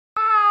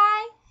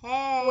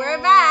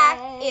We're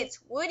back. It's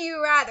Would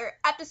You Rather,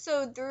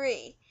 episode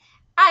 3.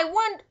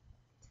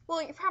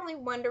 Well, you're probably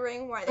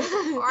wondering why there's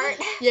a part.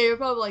 Yeah, you're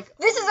probably like,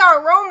 this is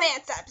our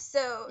romance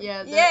episode.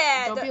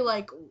 Yeah. Don't be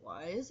like,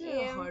 why is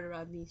there a heart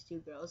around these two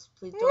girls?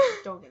 Please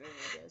don't get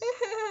into this.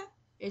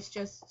 It's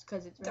just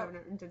because it's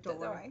don't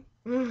worry.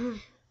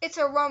 It's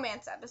a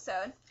romance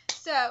episode.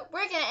 So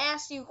we're gonna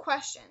ask you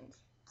questions.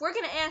 We're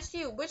gonna ask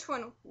you which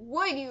one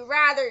would you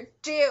rather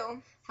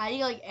do. How do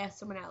you like ask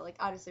someone out? Like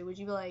honestly, would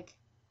you be like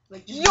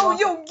just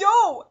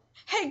yo?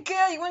 Hey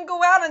girl, you wanna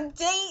go out on a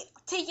date?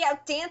 I'll take you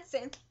out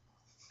dancing.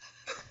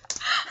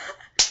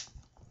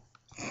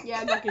 Yeah,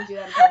 I'm not gonna do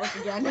that in public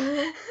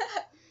again.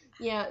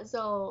 Yeah,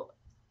 so.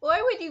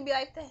 Or would you be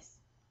like this?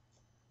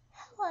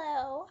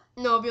 Hello.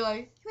 No, I'd be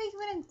like. You want to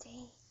go on a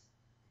date?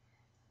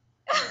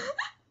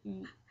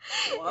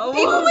 Whoa.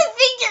 People would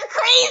think you're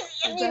crazy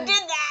if you did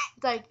that.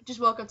 It's like, just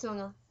walk up to them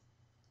and go,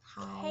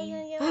 hi. Hey, you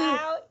wanna go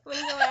out? You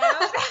wanna go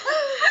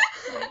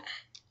out?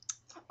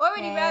 Or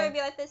would you rather be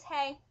like this?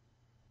 Hey.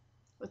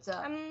 What's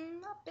up?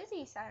 I'm not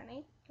busy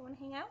Saturday. You wanna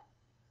hang out?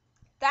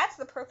 That's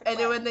the perfect And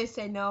way. then when they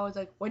say no, it's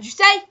like, what'd you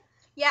say?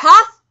 Yeah.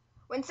 Huh?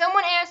 When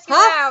someone asks you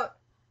out,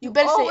 you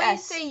better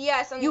always say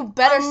yes. You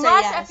better say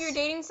yes. Unless if you're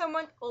dating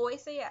someone,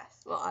 always say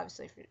yes. Well,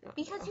 obviously if you're not.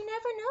 Because you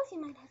never know,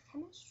 you might have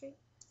chemistry.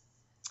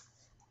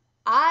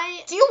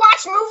 Do you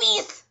watch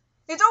movies?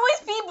 It's always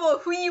people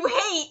who you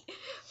hate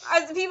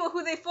as the people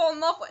who they fall in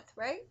love with,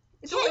 right?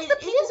 It's always the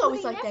people who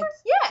they never...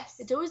 Yes.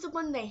 It's always the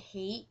one they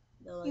hate.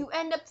 Like, you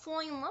end up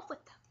falling in love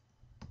with them.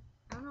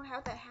 I don't know how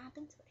that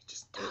happens, but it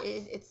just does.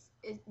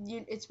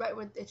 It's right.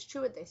 It's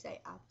true what they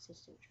say.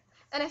 Opposites attract.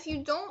 And if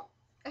you don't,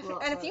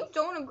 if you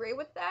don't agree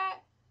with that,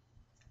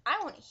 I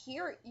want to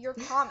hear your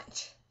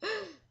comment.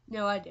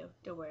 No, I do.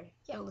 Don't worry.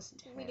 Yeah, don't listen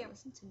to me. Do.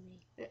 Listen to me.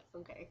 Yeah,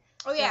 okay.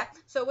 Oh yeah.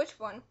 So which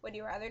one would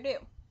you rather do?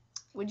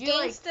 Would you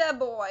Gangsta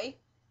boy?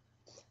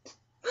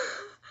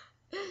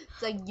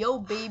 It's like yo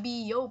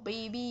baby, yo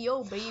baby,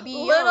 yo baby,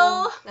 yo.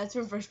 Little. That's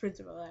from Fresh Prince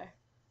of Bel-Air.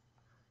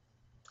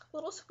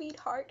 Little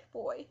sweetheart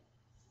boy.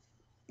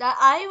 That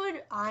I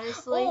would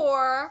honestly.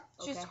 Or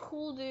just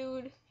cool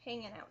dude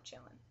hanging out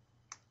chilling.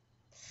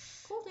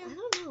 Cool dude. I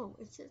don't know.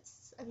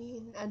 I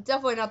mean,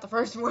 definitely not the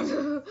first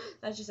one.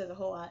 That just says a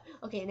whole lot.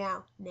 Okay,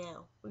 now we're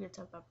gonna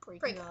talk about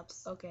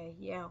breakups. Okay,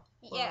 yeah.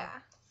 Well, yeah.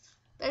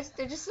 There's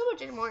just so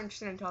much more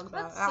interesting to talk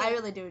about. I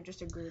really do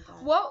just agree with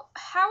that. Well,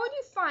 how would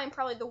you find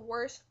probably the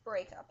worst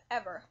breakup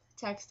ever?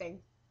 Texting.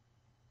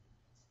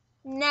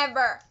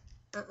 Never.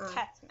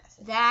 Text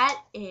message.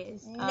 That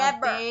is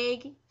never a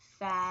big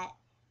fat.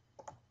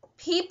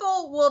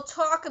 People will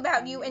talk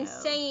about you and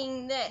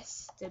saying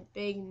this. It's a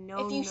big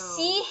no. If you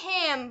see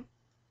him,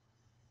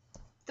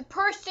 the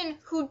person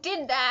who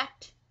did that,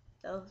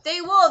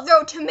 they will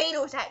throw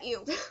tomatoes at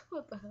you.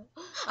 What the hell?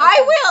 Okay.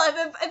 I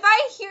will. If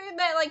I hear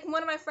that like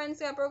one of my friends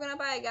got broken up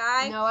by a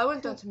guy. No, I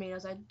wouldn't throw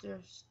tomatoes. I'd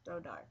just throw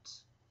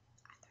darts.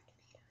 I throw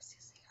tomatoes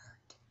because they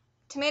hurt.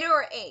 Tomato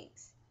or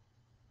eggs?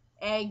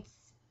 Eggs.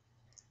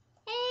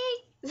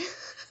 Egg.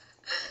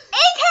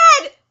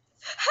 Egghead.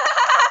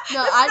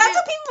 No, that's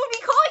what people would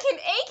be calling him,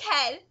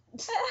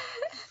 egghead.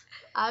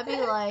 I'd be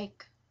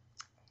like,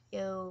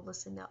 yo,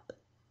 listen up.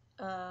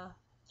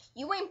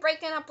 You ain't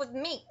breaking up with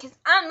me, because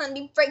I'm going to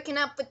be breaking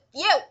up with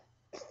you.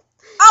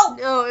 Oh!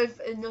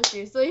 No,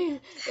 seriously.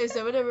 If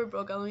someone ever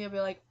broke up with me, I'd be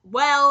like,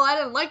 well, I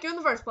didn't like you in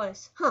the first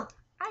place. Huh.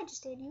 I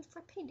just dated you for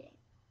a payday.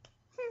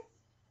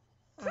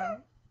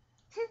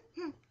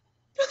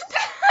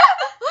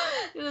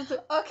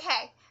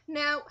 Okay.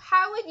 Now,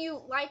 how would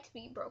you like to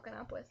be broken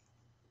up with?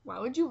 Why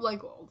would you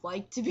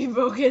like to be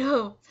broken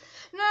up?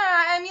 No,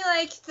 I mean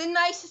like the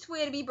nicest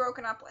way to be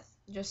broken up with.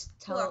 Just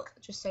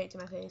say it to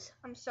my face.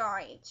 I'm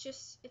sorry.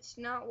 It's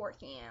not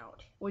working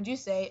out. Would you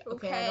say,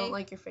 okay, I don't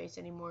like your face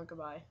anymore,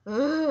 goodbye?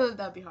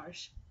 That'd be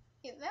harsh.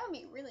 Yeah, that would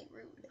be really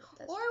rude.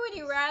 Or would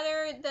you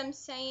rather them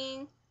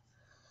saying,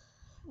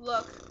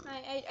 look,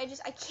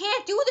 I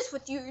can't do this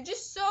with you. You're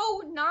just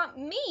so not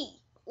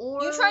me.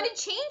 Or you try to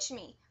change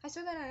me. I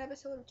saw that on an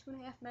episode of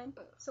 2.5 Men.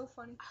 So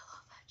funny. I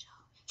love that show.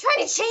 Try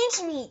to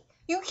change me.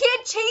 You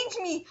can't change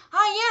me.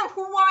 I am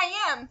who I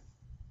am.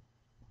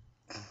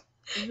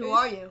 And who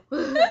are you?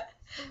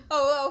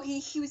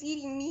 He was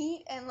eating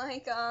meat and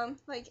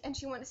and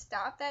she wanted to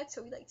stop that,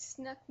 so he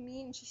snuck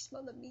meat and she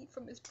smelled the meat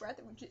from his breath.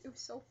 It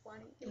was so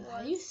funny.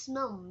 How do you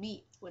smell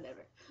meat?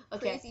 Whatever.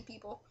 Okay. Crazy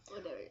people.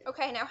 Whatever.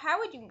 Okay, now how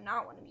would you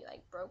not want to be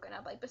broken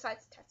up?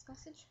 Besides the text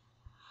message?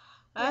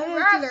 I'd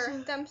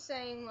rather them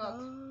saying,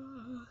 look,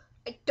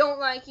 I don't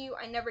like you,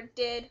 I never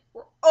did,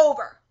 we're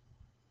over.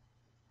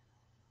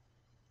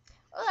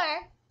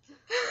 Or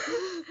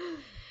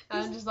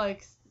I'm just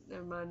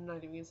never mind, I'm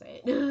not even gonna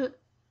say it.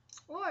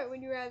 Or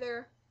would you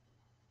rather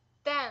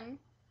them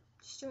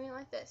just doing it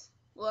like this?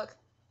 Look,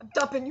 I'm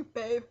dumping you,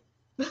 babe.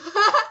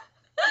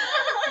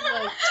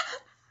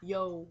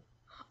 Yo.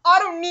 I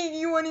don't need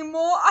you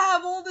anymore. I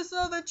have all this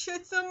other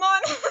chits of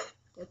money.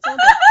 That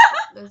sounds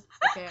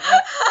okay.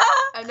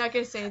 I'm not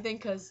gonna say anything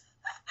because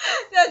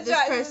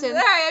this person.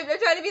 I'm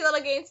trying to be a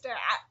little gangster.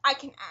 I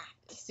can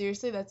act.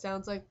 Seriously, that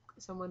sounds like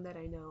someone that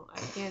I know. I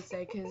can't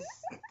say because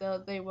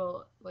they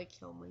will like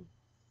kill me.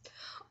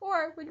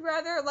 Or would you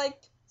rather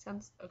like?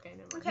 Sounds okay.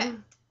 Never mind. Okay.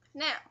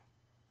 Now,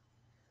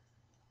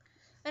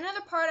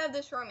 another part of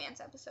this romance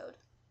episode.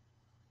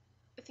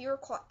 If you were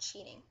caught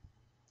cheating.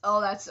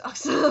 Oh, that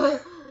sucks.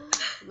 That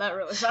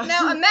really sucks.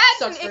 Now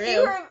imagine if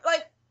you were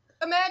like,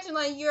 imagine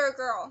like you're a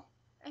girl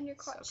and you're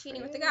caught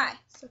cheating with a guy.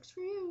 Sucks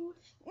for you.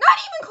 Not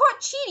even caught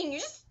cheating.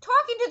 You're just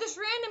talking to this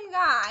random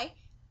guy,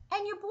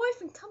 and your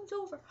boyfriend comes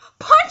over,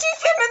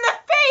 punches him in the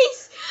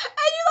face,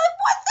 and you're like,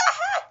 what the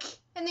heck?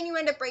 And then you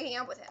end up breaking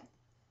up with him.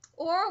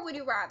 Or would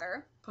you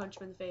rather punch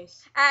him in the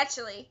face?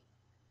 Actually,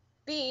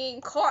 being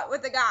caught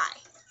with a guy.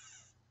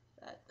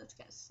 That's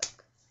gonna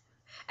suck.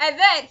 And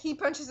then he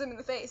punches him in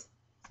the face.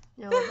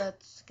 You know,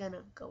 that's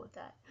gonna go with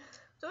that.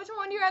 So which one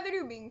would you rather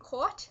do, being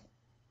caught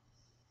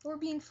or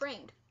being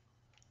framed?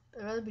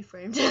 I'd rather be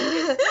framed.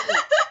 That would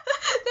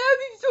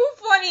be so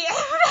funny.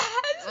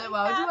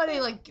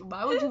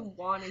 Why would you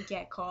want to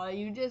get caught?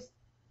 You just,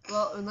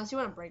 well, unless you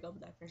want to break up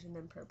with that person,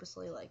 then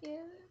purposely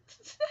Yeah.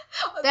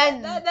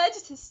 Then that's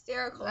just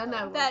hysterical. Then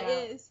that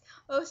is.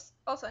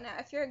 Also, now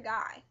if you're a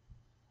guy.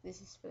 This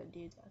is for the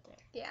dudes out there.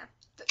 Yeah.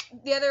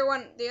 The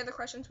other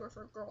questions were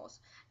for girls.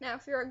 Now,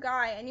 if you're a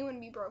guy and you want to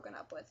be broken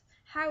up with,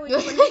 how would you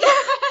want to be?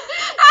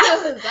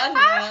 How would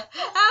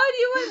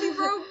you want to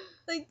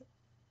be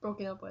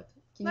broken up with?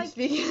 Can you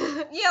speak?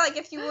 Yeah, like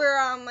if you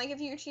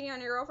were cheating on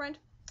your girlfriend,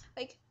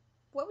 like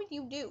what would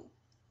you do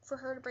for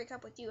her to break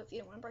up with you if you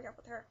didn't want to break up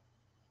with her?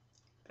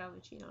 Probably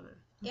cheat on her.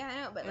 Yeah,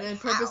 I know, but and then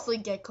purposely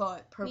get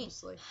caught.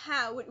 Purposely.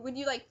 How would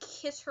you like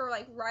kiss her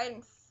like right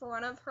in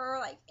front of her,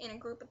 like in a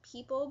group of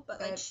people, but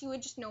like she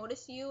would just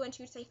notice you and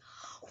she would say,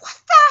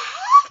 "What the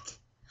heck?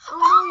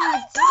 Oh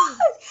my god!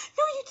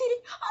 No, you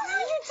didn't! Oh no,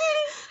 you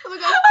didn't! Oh my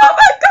god! Oh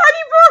my god!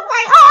 You broke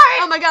my heart!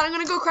 Oh my god! I'm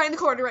gonna go cry in the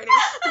corner right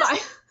now.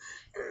 Bye."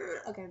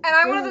 Okay. And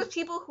I'm one of those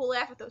people who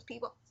laugh at those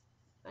people.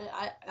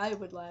 I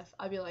would laugh.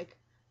 I'd be like,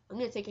 I'm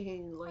gonna take a hit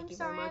and like you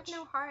very much. I'm sorry, I have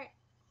no heart.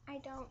 I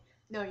don't.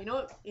 No, you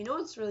know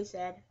what's really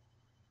sad?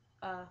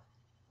 I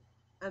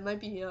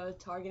might be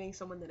targeting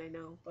someone that I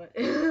know, but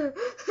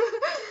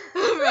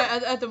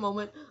right, at the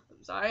moment,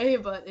 I'm sorry,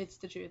 but it's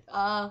the truth.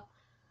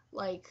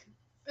 Like.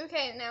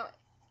 Okay, now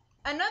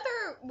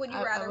another would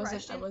you rather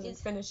question. I wasn't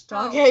is, finished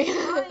talking.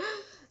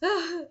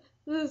 So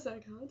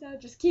calm down.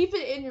 Just keep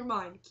it in your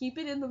mind. Keep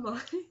it in the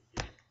mind.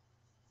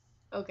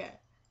 Okay,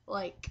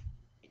 like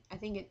I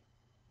think it.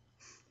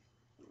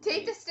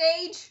 Take the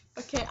stage.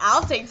 Okay,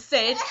 I'll take the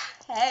stage.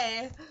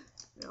 Hey.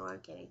 No, I'm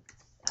kidding.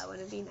 That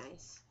wouldn't be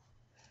nice.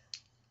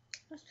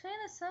 I was playing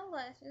the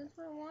sunglasses. That's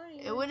what I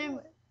wanted.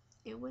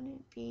 It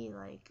wouldn't be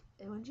like.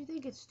 Wouldn't you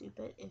think it's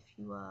stupid if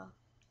you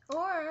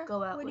or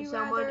go out with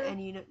someone and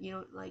you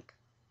don't like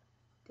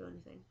do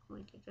anything?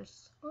 Like it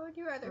just. Or would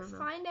you rather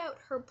find out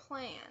her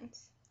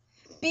plans?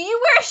 Be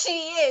where she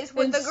is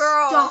with the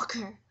girl. Stalk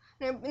her.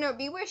 No,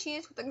 be where she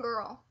is with the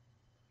girl.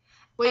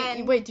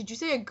 Wait, did you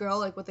say a girl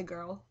like with a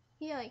girl?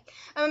 Yeah, like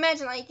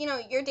imagine like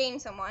you're dating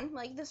someone,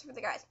 like this is for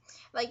the guys.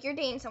 Like you're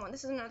dating someone.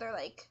 This is another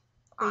like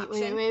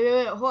option.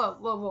 Wait.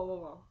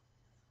 Whoa.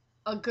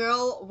 A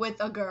girl with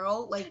a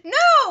girl, like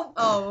no.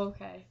 Oh,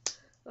 okay.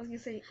 I was gonna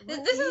say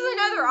this is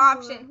another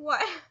option.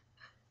 What?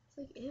 It's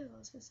like ew. I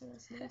was gonna say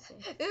that's nasty.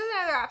 This is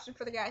another option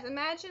for the guys.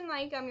 Imagine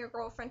like your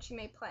girlfriend. She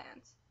made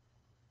plans,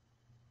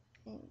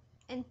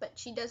 but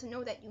she doesn't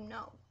know that you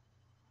know.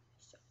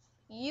 So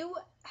you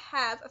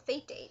have a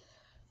fake date.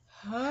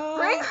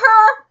 Bring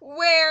her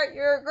where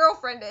your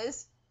girlfriend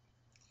is,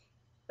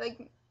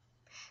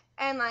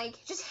 and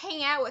just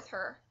hang out with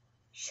her.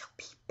 She'll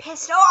be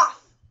pissed off.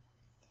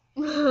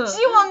 She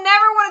will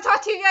never want to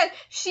talk to you again.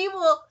 She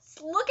will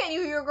look at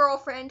you, your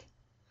girlfriend.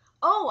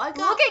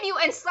 Look at you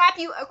and slap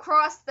you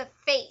across the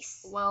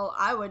face. Well,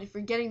 I would if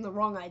you're getting the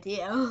wrong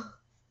idea.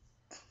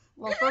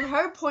 Well, from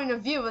her point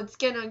of view, you're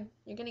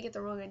gonna get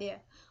the wrong idea.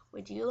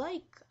 Would you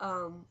like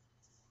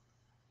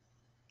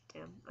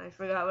Damn, I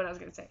forgot what I was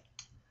gonna say.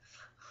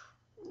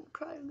 I'm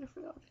crying. I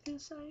forgot what I was gonna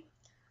say.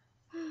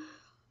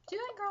 Do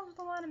you like girls with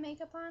a lot of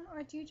makeup on,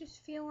 or do you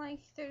just feel like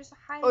there's a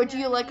high? Or do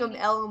you like them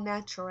el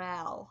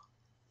natural?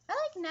 I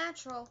like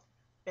natural.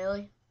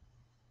 Really?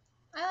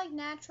 I like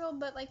natural,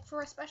 but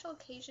for special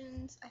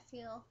occasions, I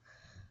feel.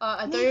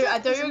 I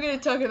thought you were gonna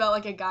talk about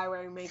like a guy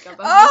wearing makeup.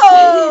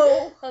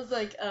 I was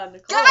like,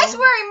 Nicole. Guys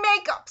wearing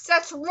makeups.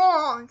 That's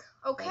wrong.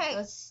 Okay.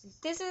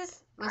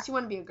 Unless you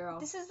want to be a girl.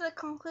 This is the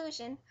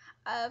conclusion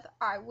of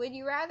our Would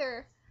You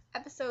Rather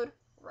episode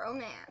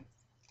romance.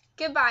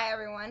 Goodbye,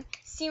 everyone.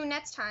 See you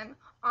next time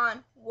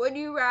on Would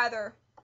You Rather.